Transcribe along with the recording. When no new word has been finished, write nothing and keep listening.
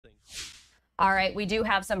All right, we do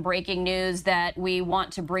have some breaking news that we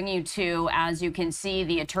want to bring you to. As you can see,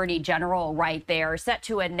 the Attorney General right there set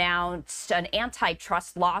to announce an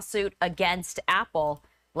antitrust lawsuit against Apple.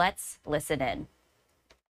 Let's listen in.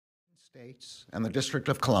 States and the District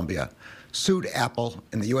of Columbia sued Apple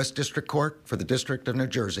in the U.S. District Court for the District of New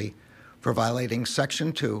Jersey for violating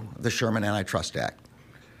Section 2 of the Sherman Antitrust Act.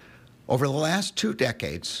 Over the last 2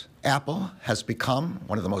 decades, Apple has become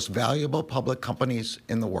one of the most valuable public companies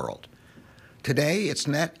in the world. Today, its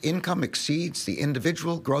net income exceeds the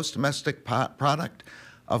individual gross domestic product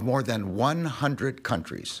of more than 100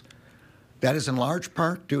 countries. That is in large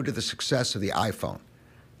part due to the success of the iPhone,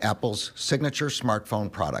 Apple's signature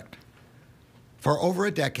smartphone product. For over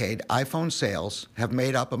a decade, iPhone sales have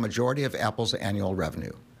made up a majority of Apple's annual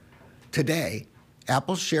revenue. Today,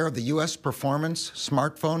 Apple's share of the U.S. performance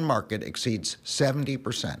smartphone market exceeds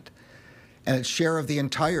 70%, and its share of the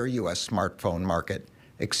entire U.S. smartphone market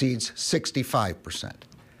exceeds 65%.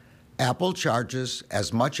 Apple charges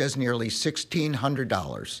as much as nearly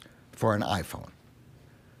 $1,600 for an iPhone.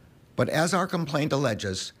 But as our complaint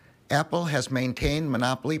alleges, Apple has maintained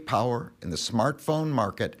monopoly power in the smartphone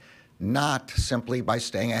market not simply by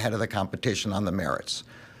staying ahead of the competition on the merits,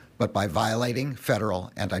 but by violating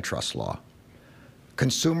federal antitrust law.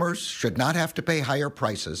 Consumers should not have to pay higher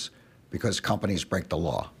prices because companies break the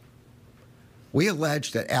law. We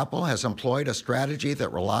allege that Apple has employed a strategy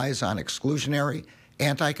that relies on exclusionary,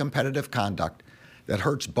 anti-competitive conduct that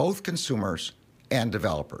hurts both consumers and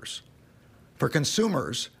developers. For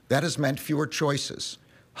consumers, that has meant fewer choices,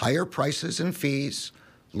 higher prices and fees,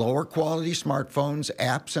 lower quality smartphones,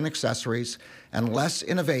 apps, and accessories, and less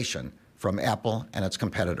innovation from Apple and its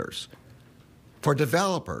competitors. For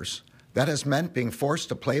developers, that has meant being forced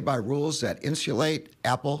to play by rules that insulate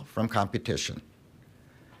Apple from competition.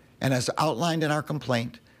 And as outlined in our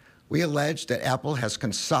complaint, we allege that Apple has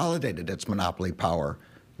consolidated its monopoly power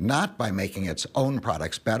not by making its own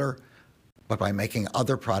products better, but by making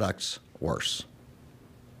other products worse.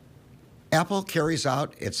 Apple carries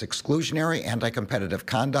out its exclusionary anti-competitive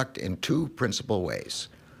conduct in 2 principal ways.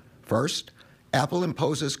 First, Apple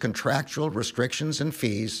imposes contractual restrictions and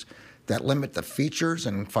fees that limit the features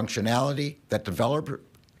and functionality that developers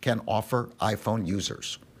can offer iPhone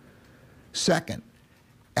users. Second,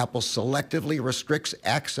 Apple selectively restricts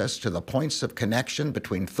access to the points of connection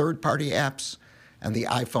between third-party apps and the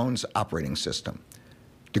iPhone's operating system,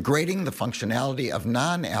 degrading the functionality of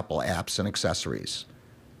non-Apple apps and accessories.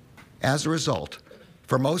 As a result,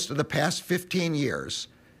 for most of the past 15 years,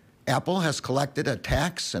 Apple has collected a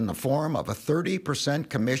tax in the form of a 30%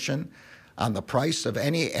 commission on the price of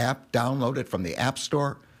any app downloaded from the App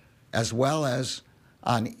Store, as well as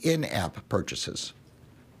on in-app purchases.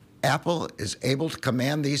 Apple is able to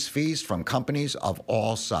command these fees from companies of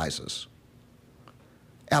all sizes.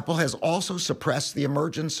 Apple has also suppressed the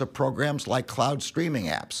emergence of programs like cloud streaming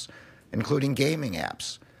apps, including gaming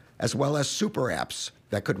apps, as well as super apps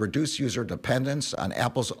that could reduce user dependence on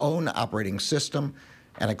Apple's own operating system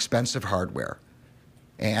and expensive hardware.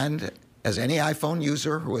 And as any iPhone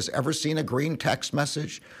user who has ever seen a green text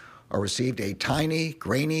message or received a tiny,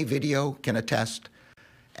 grainy video can attest,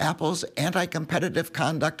 Apple's anti-competitive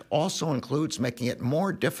conduct also includes making it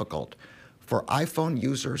more difficult for iPhone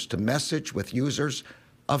users to message with users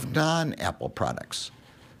of non-Apple products.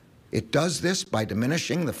 It does this by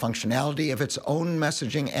diminishing the functionality of its own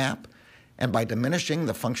messaging app and by diminishing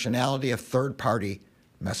the functionality of third-party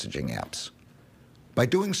messaging apps. By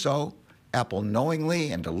doing so, Apple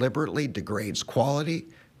knowingly and deliberately degrades quality,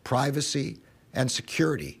 privacy, and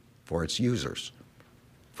security for its users.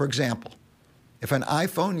 For example, if an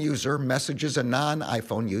iPhone user messages a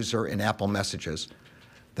non-iPhone user in Apple Messages,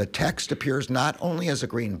 the text appears not only as a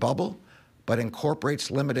green bubble, but incorporates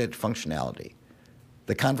limited functionality.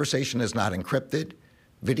 The conversation is not encrypted,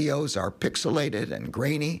 videos are pixelated and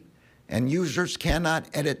grainy, and users cannot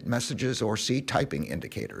edit messages or see typing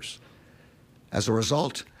indicators. As a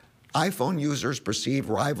result, iPhone users perceive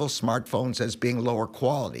rival smartphones as being lower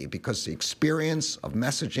quality because the experience of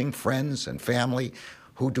messaging friends and family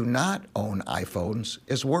who do not own iPhones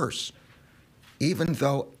is worse, even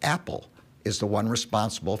though Apple is the one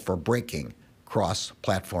responsible for breaking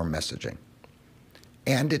cross-platform messaging.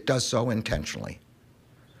 And it does so intentionally.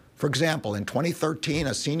 For example, in 2013,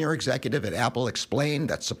 a senior executive at Apple explained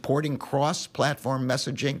that supporting cross-platform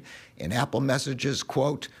messaging in Apple Messages,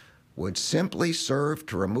 quote, would simply serve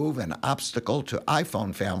to remove an obstacle to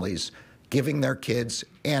iPhone families giving their kids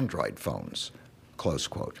Android phones, close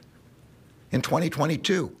quote. In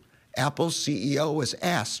 2022, Apple's CEO was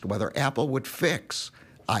asked whether Apple would fix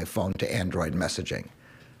iPhone to Android messaging.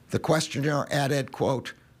 The questioner added,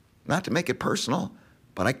 quote, not to make it personal,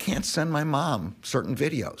 but I can't send my mom certain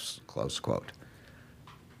videos, close quote.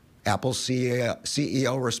 Apple's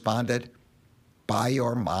CEO responded, buy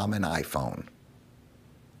your mom an iPhone.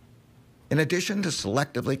 In addition to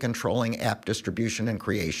selectively controlling app distribution and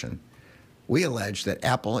creation, we allege that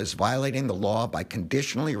Apple is violating the law by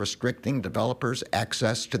conditionally restricting developers'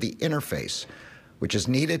 access to the interface, which is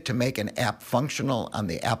needed to make an app functional on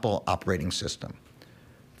the Apple operating system.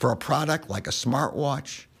 For a product like a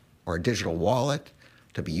smartwatch or a digital wallet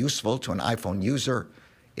to be useful to an iPhone user,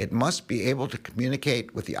 it must be able to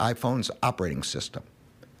communicate with the iPhone's operating system.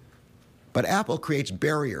 But Apple creates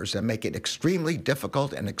barriers that make it extremely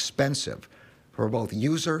difficult and expensive for both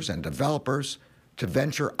users and developers to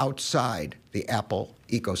venture outside the Apple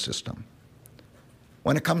ecosystem.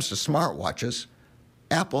 When it comes to smartwatches,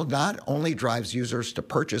 Apple not only drives users to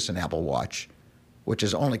purchase an Apple Watch, which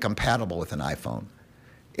is only compatible with an iPhone,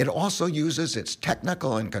 it also uses its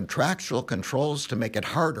technical and contractual controls to make it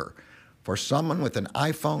harder for someone with an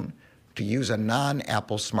iPhone to use a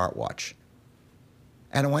non-Apple smartwatch.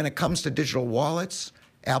 And when it comes to digital wallets,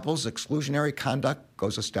 Apple's exclusionary conduct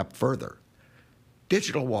goes a step further.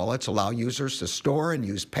 Digital wallets allow users to store and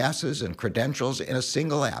use passes and credentials in a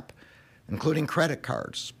single app, including credit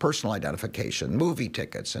cards, personal identification, movie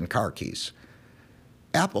tickets, and car keys.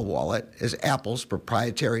 Apple Wallet is Apple's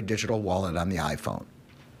proprietary digital wallet on the iPhone.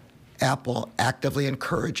 Apple actively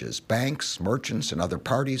encourages banks, merchants, and other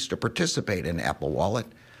parties to participate in Apple Wallet,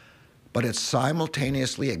 but it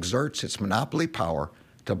simultaneously exerts its monopoly power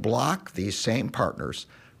to block these same partners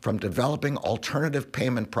from developing alternative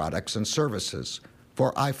payment products and services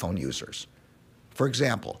for iPhone users. For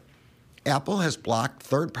example, Apple has blocked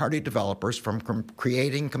third-party developers from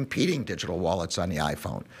creating competing digital wallets on the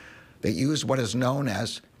iPhone that use what is known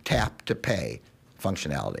as tap-to-pay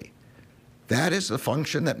functionality. That is the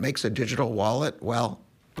function that makes a digital wallet, well,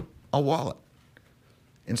 a wallet.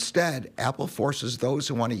 Instead, Apple forces those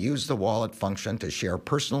who want to use the wallet function to share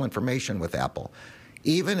personal information with Apple,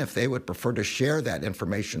 even if they would prefer to share that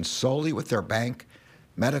information solely with their bank,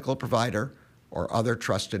 medical provider, or other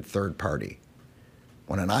trusted third party.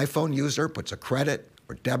 When an iPhone user puts a credit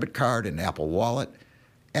or debit card in Apple Wallet,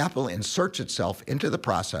 Apple inserts itself into the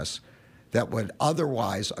process that would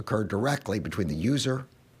otherwise occur directly between the user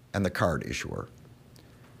and the card issuer.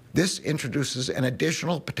 This introduces an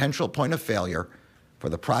additional potential point of failure for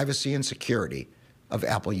the privacy and security of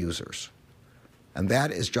Apple users. And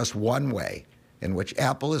that is just one way in which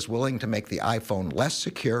Apple is willing to make the iPhone less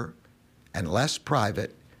secure and less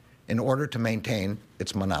private in order to maintain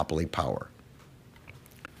its monopoly power.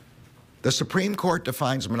 The Supreme Court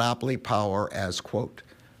defines monopoly power as, quote,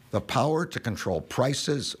 the power to control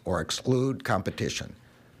prices or exclude competition.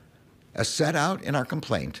 As set out in our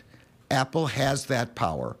complaint, Apple has that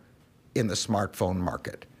power in the smartphone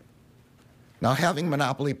market. Now, having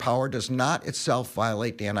monopoly power does not itself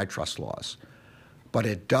violate the antitrust laws, but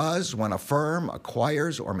it does when a firm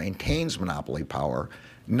acquires or maintains monopoly power,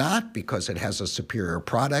 not because it has a superior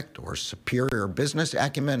product or superior business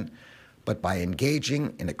acumen, but by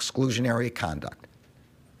engaging in exclusionary conduct.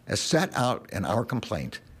 As set out in our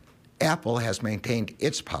complaint, Apple has maintained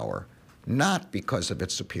its power not because of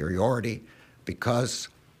its superiority, because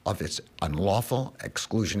of its unlawful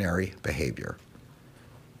exclusionary behavior.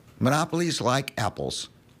 Monopolies like Apple's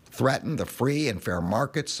threaten the free and fair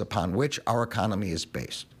markets upon which our economy is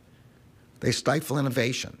based. They stifle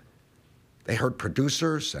innovation. They hurt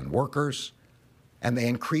producers and workers, and they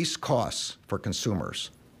increase costs for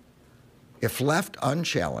consumers. If left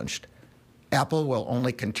unchallenged, Apple will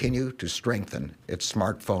only continue to strengthen its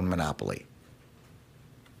smartphone monopoly.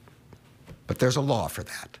 But there's a law for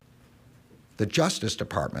that. The Justice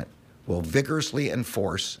Department will vigorously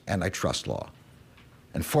enforce antitrust law.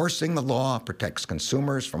 Enforcing the law protects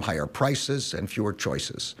consumers from higher prices and fewer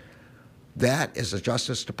choices. That is the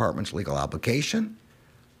Justice Department's legal obligation.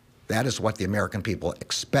 That is what the American people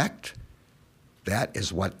expect. That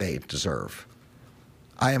is what they deserve.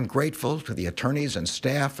 I am grateful to the attorneys and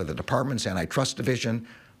staff of the Department's Antitrust Division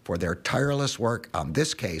for their tireless work on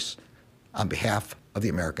this case on behalf of the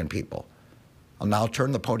American people. I'll now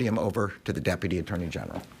turn the podium over to the Deputy Attorney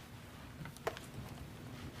General.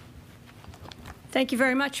 Thank you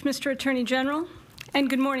very much, Mr. Attorney General, and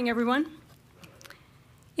good morning, everyone.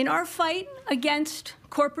 In our fight against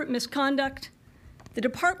corporate misconduct, the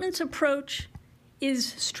Department's approach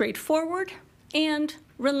is straightforward and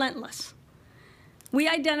relentless. We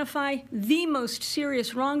identify the most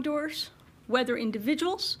serious wrongdoers, whether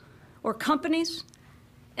individuals or companies,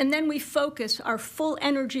 and then we focus our full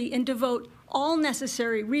energy and devote all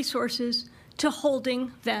necessary resources to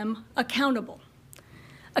holding them accountable.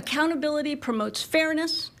 Accountability promotes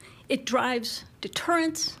fairness, it drives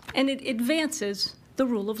deterrence, and it advances the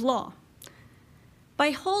rule of law.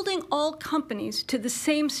 By holding all companies to the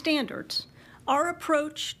same standards, our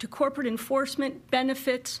approach to corporate enforcement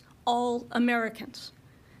benefits all Americans.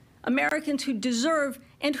 Americans who deserve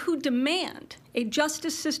and who demand a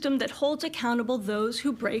justice system that holds accountable those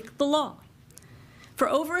who break the law. For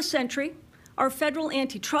over a century, our federal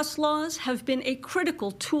antitrust laws have been a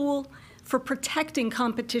critical tool for protecting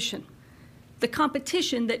competition, the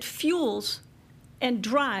competition that fuels and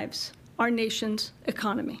drives our nation's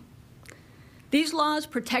economy. These laws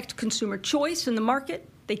protect consumer choice in the market,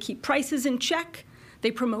 they keep prices in check,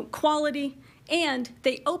 they promote quality, and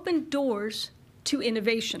they open doors to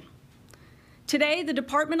innovation. Today, the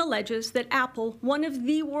department alleges that Apple, one of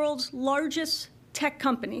the world's largest tech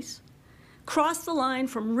companies, crossed the line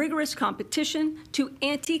from rigorous competition to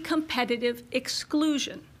anti-competitive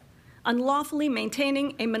exclusion, unlawfully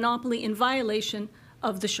maintaining a monopoly in violation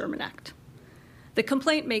of the Sherman Act. The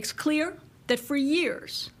complaint makes clear that for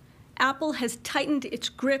years, Apple has tightened its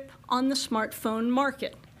grip on the smartphone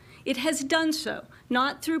market. It has done so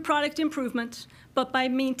not through product improvements, but by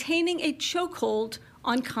maintaining a chokehold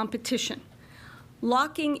on competition,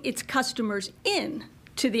 locking its customers in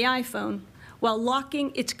to the iPhone while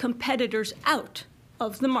locking its competitors out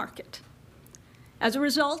of the market. As a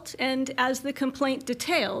result, and as the complaint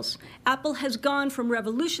details, Apple has gone from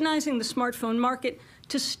revolutionizing the smartphone market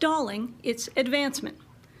to stalling its advancement.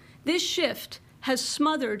 This shift has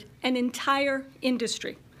smothered an entire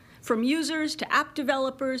industry, from users to app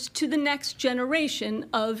developers to the next generation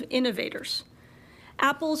of innovators.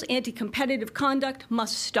 Apple's anti-competitive conduct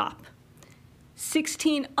must stop.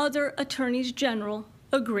 16 other attorneys general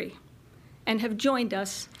agree and have joined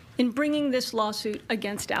us in bringing this lawsuit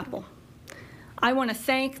against Apple. I want to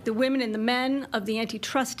thank the women and the men of the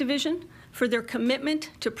Antitrust Division for their commitment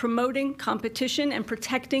to promoting competition and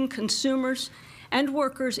protecting consumers and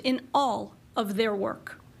workers in all of their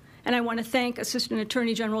work. And I want to thank Assistant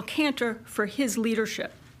Attorney General Cantor for his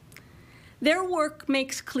leadership. Their work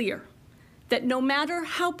makes clear that no matter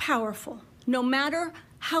how powerful, no matter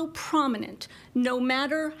how prominent, no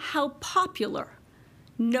matter how popular,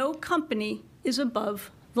 no company is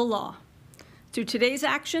above the law. Through today's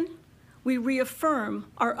action, we reaffirm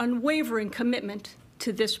our unwavering commitment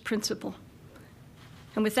to this principle.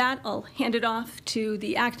 And with that, I'll hand it off to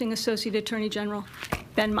the Acting Associate Attorney General,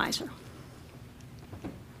 Ben Miser.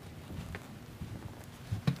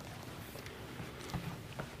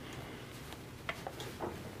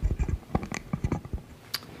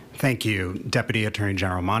 Thank you, Deputy Attorney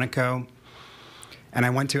General Monaco. And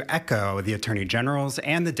I want to echo the Attorney General's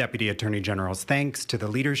and the Deputy Attorney General's thanks to the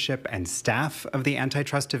leadership and staff of the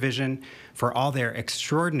Antitrust Division for all their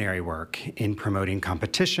extraordinary work in promoting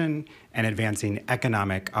competition and advancing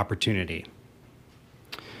economic opportunity.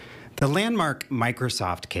 The landmark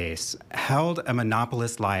Microsoft case held a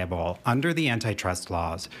monopolist liable under the antitrust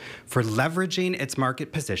laws for leveraging its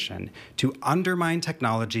market position to undermine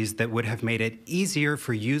technologies that would have made it easier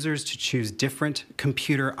for users to choose different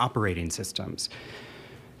computer operating systems.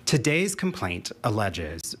 Today's complaint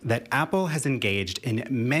alleges that Apple has engaged in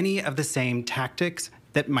many of the same tactics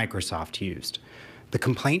that Microsoft used. The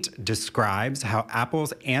complaint describes how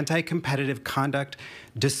Apple's anti-competitive conduct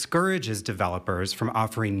discourages developers from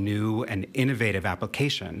offering new and innovative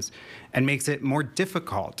applications and makes it more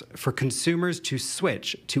difficult for consumers to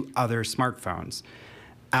switch to other smartphones.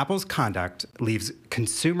 Apple's conduct leaves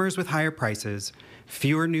consumers with higher prices,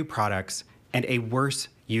 fewer new products, and a worse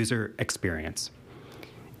user experience.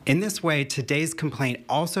 In this way, today's complaint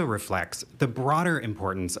also reflects the broader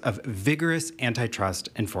importance of vigorous antitrust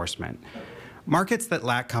enforcement. Markets that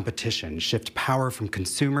lack competition shift power from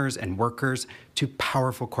consumers and workers to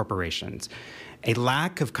powerful corporations. A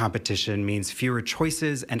lack of competition means fewer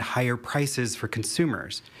choices and higher prices for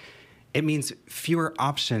consumers. It means fewer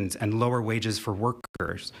options and lower wages for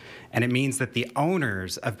workers. And it means that the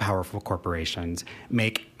owners of powerful corporations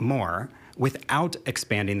make more without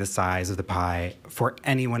expanding the size of the pie for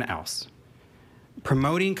anyone else.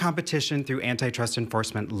 Promoting competition through antitrust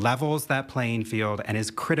enforcement levels that playing field and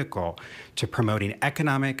is critical to promoting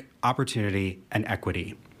economic opportunity and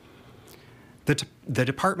equity. The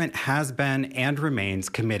department has been and remains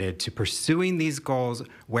committed to pursuing these goals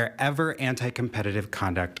wherever anti-competitive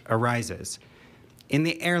conduct arises. In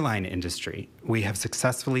the airline industry, we have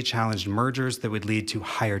successfully challenged mergers that would lead to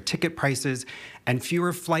higher ticket prices and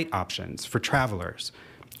fewer flight options for travelers.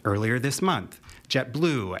 Earlier this month,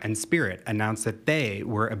 JetBlue and Spirit announced that they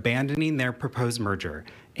were abandoning their proposed merger,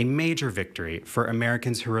 a major victory for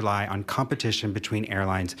Americans who rely on competition between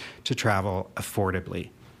airlines to travel affordably.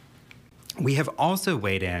 We have also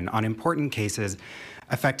weighed in on important cases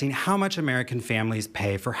affecting how much American families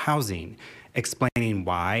pay for housing, explaining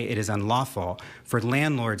why it is unlawful for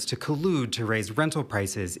landlords to collude to raise rental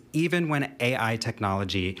prices even when AI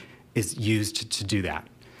technology is used to do that.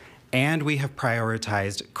 And we have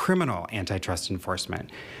prioritized criminal antitrust enforcement,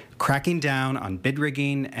 cracking down on bid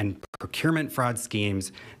rigging and procurement fraud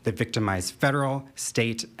schemes that victimize federal,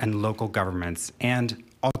 state, and local governments, and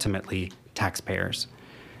ultimately taxpayers.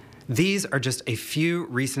 These are just a few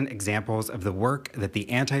recent examples of the work that the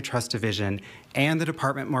Antitrust Division and the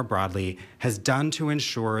department more broadly has done to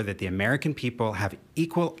ensure that the American people have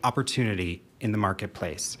equal opportunity in the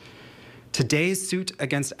marketplace. Today's suit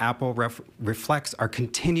against Apple reflects our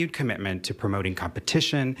continued commitment to promoting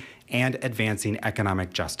competition and advancing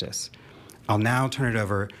economic justice. I'll now turn it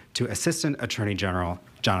over to Assistant Attorney General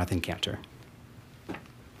Jonathan Cantor.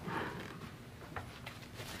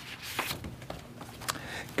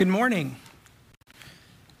 Good morning.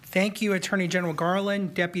 Thank you, Attorney General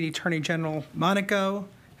Garland, Deputy Attorney General Monaco,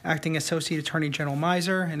 Acting Associate Attorney General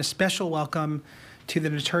Miser, and a special welcome to the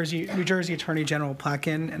New Jersey Attorney General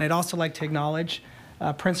Plotkin. And I'd also like to acknowledge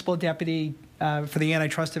Principal Deputy for the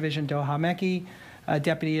Antitrust Division, Doha Meki,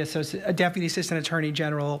 Deputy Assistant Attorney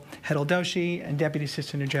General Hedel Doshi, and Deputy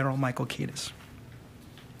Assistant General Michael Kiedis.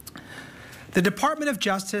 The Department of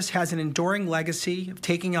Justice has an enduring legacy of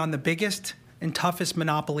taking on the biggest and toughest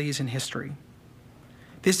monopolies in history.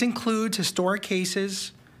 This includes historic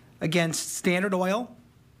cases against Standard Oil,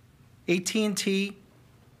 AT&T,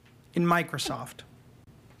 and Microsoft.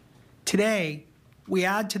 Today, we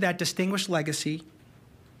add to that distinguished legacy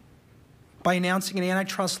by announcing an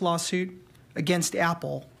antitrust lawsuit against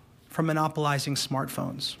Apple for monopolizing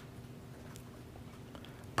smartphones.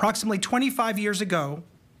 Approximately 25 years ago,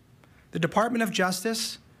 the Department of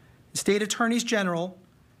Justice and State Attorneys General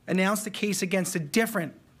announced a case against a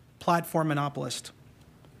different platform monopolist.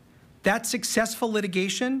 That successful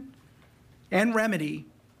litigation and remedy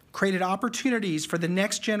created opportunities for the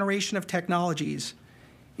next generation of technologies,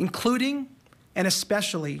 including and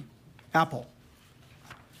especially Apple.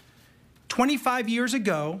 25 years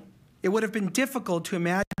ago, it would have been difficult to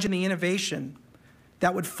imagine the innovation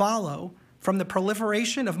that would follow from the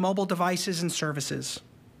proliferation of mobile devices and services.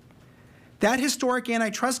 That historic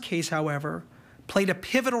antitrust case, however, played a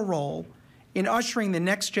pivotal role in ushering the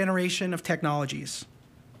next generation of technologies.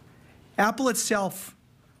 Apple itself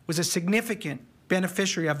was a significant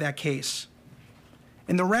beneficiary of that case.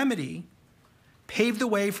 And the remedy paved the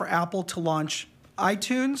way for Apple to launch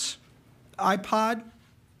iTunes, iPod, and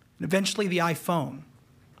eventually the iPhone,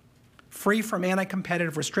 free from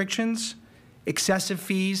anti-competitive restrictions, excessive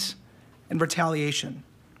fees, and retaliation.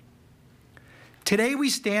 Today we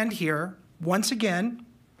stand here once again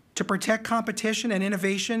to protect competition and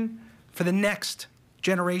innovation for the next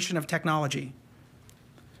generation of technology.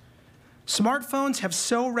 Smartphones have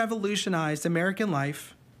so revolutionized American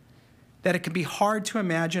life that it can be hard to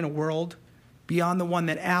imagine a world beyond the one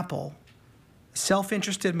that Apple, a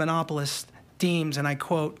self-interested monopolist, deems, and I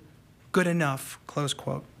quote, good enough, close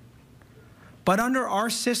quote. But under our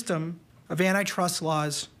system of antitrust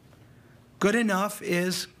laws, good enough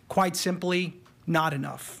is quite simply not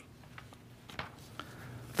enough.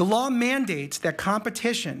 The law mandates that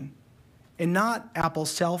competition, and not Apple's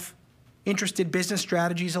self-interested business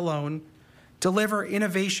strategies alone, deliver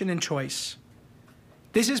innovation and choice.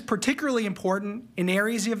 This is particularly important in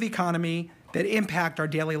areas of the economy that impact our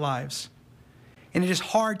daily lives. And it is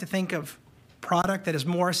hard to think of a product that is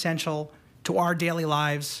more essential to our daily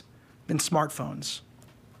lives than smartphones.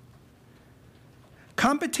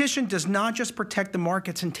 Competition does not just protect the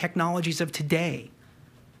markets and technologies of today,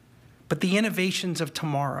 but the innovations of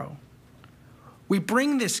tomorrow. We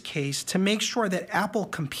bring this case to make sure that Apple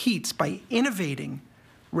competes by innovating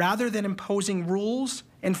rather than imposing rules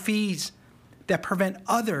and fees that prevent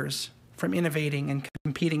others from innovating and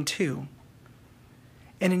competing too.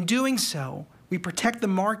 And in doing so, we protect the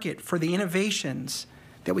market for the innovations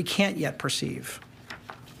that we can't yet perceive.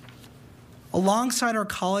 Alongside our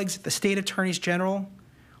colleagues at the State Attorneys General,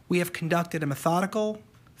 we have conducted a methodical,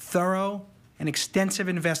 thorough, and extensive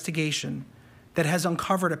investigation that has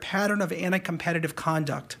uncovered a pattern of anti-competitive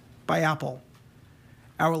conduct by Apple.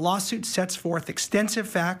 Our lawsuit sets forth extensive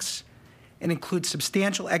facts and includes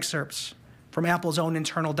substantial excerpts from Apple's own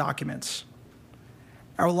internal documents.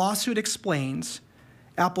 Our lawsuit explains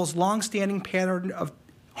Apple's long-standing pattern of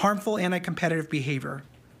harmful anti-competitive behavior.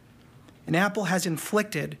 And Apple has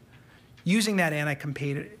inflicted, using that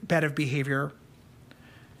anti-competitive behavior,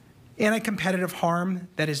 anti-competitive harm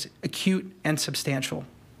that is acute and substantial.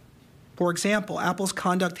 For example, Apple's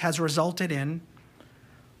conduct has resulted in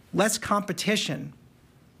less competition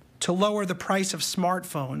to lower the price of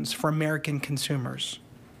smartphones for American consumers.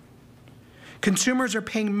 Consumers are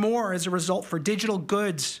paying more as a result for digital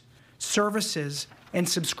goods, services, and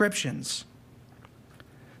subscriptions.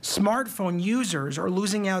 Smartphone users are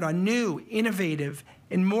losing out on new, innovative,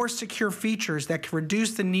 and more secure features that can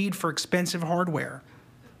reduce the need for expensive hardware,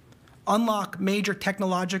 unlock major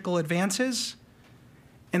technological advances,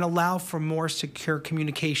 and allow for more secure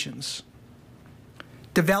communications.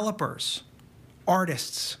 Developers,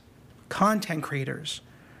 artists, content creators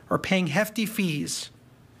are paying hefty fees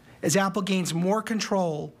as Apple gains more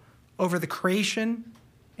control over the creation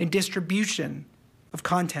and distribution of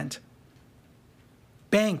content.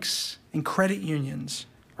 Banks and credit unions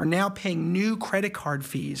are now paying new credit card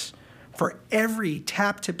fees for every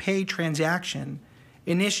tap-to-pay transaction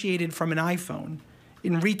initiated from an iPhone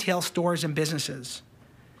in retail stores and businesses.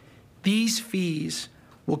 These fees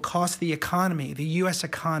will cost the economy, the U.S.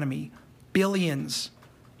 economy, billions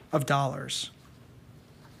of dollars.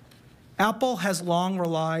 Apple has long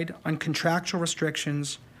relied on contractual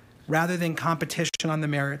restrictions rather than competition on the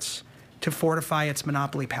merits to fortify its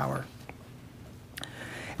monopoly power.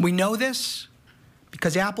 We know this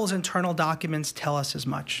because Apple's internal documents tell us as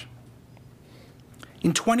much.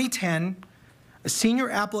 In 2010, a senior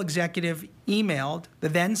Apple executive emailed the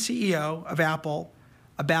then CEO of Apple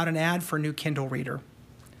about an ad for a new Kindle reader.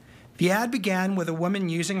 The ad began with a woman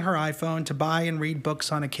using her iPhone to buy and read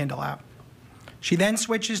books on a Kindle app. She then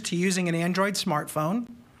switches to using an Android smartphone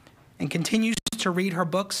and continues to read her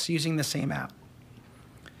books using the same app.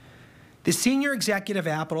 The senior executive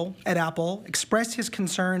at Apple expressed his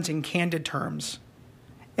concerns in candid terms.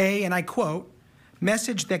 And I quote,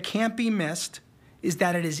 "Message that can't be missed is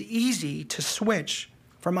that it is easy to switch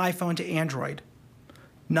from iPhone to Android.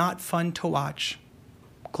 Not fun to watch,"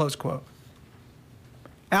 close quote.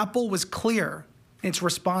 Apple was clear in its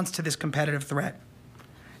response to this competitive threat.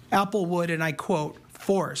 Apple would, and I quote,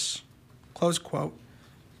 "force," close quote,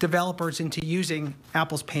 developers into using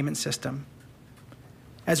Apple's payment system.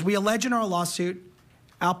 As we allege in our lawsuit,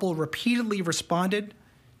 Apple repeatedly responded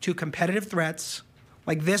to competitive threats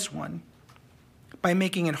like this one by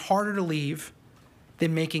making it harder to leave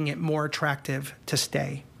than making it more attractive to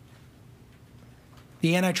stay.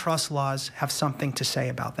 The antitrust laws have something to say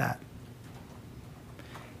about that.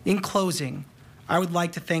 In closing, I would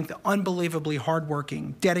like to thank the unbelievably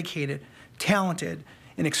hardworking, dedicated, talented,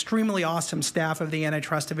 and extremely awesome staff of the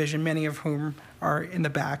Antitrust Division, many of whom are in the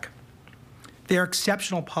back. They are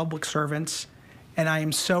exceptional public servants, and I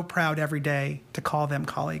am so proud every day to call them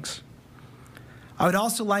colleagues. I would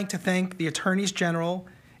also like to thank the Attorneys General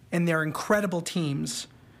and their incredible teams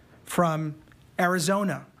from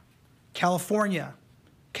Arizona, California,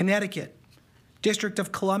 Connecticut, District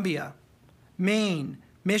of Columbia, Maine,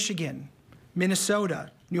 Michigan,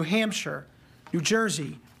 Minnesota, New Hampshire, New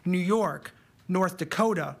Jersey, New York, North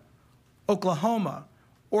Dakota, Oklahoma,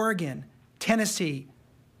 Oregon, Tennessee,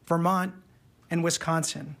 Vermont, and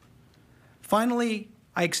Wisconsin. Finally,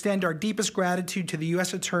 I extend our deepest gratitude to the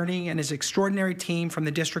U.S. Attorney and his extraordinary team from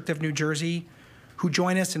the District of New Jersey who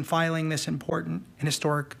join us in filing this important and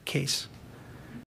historic case.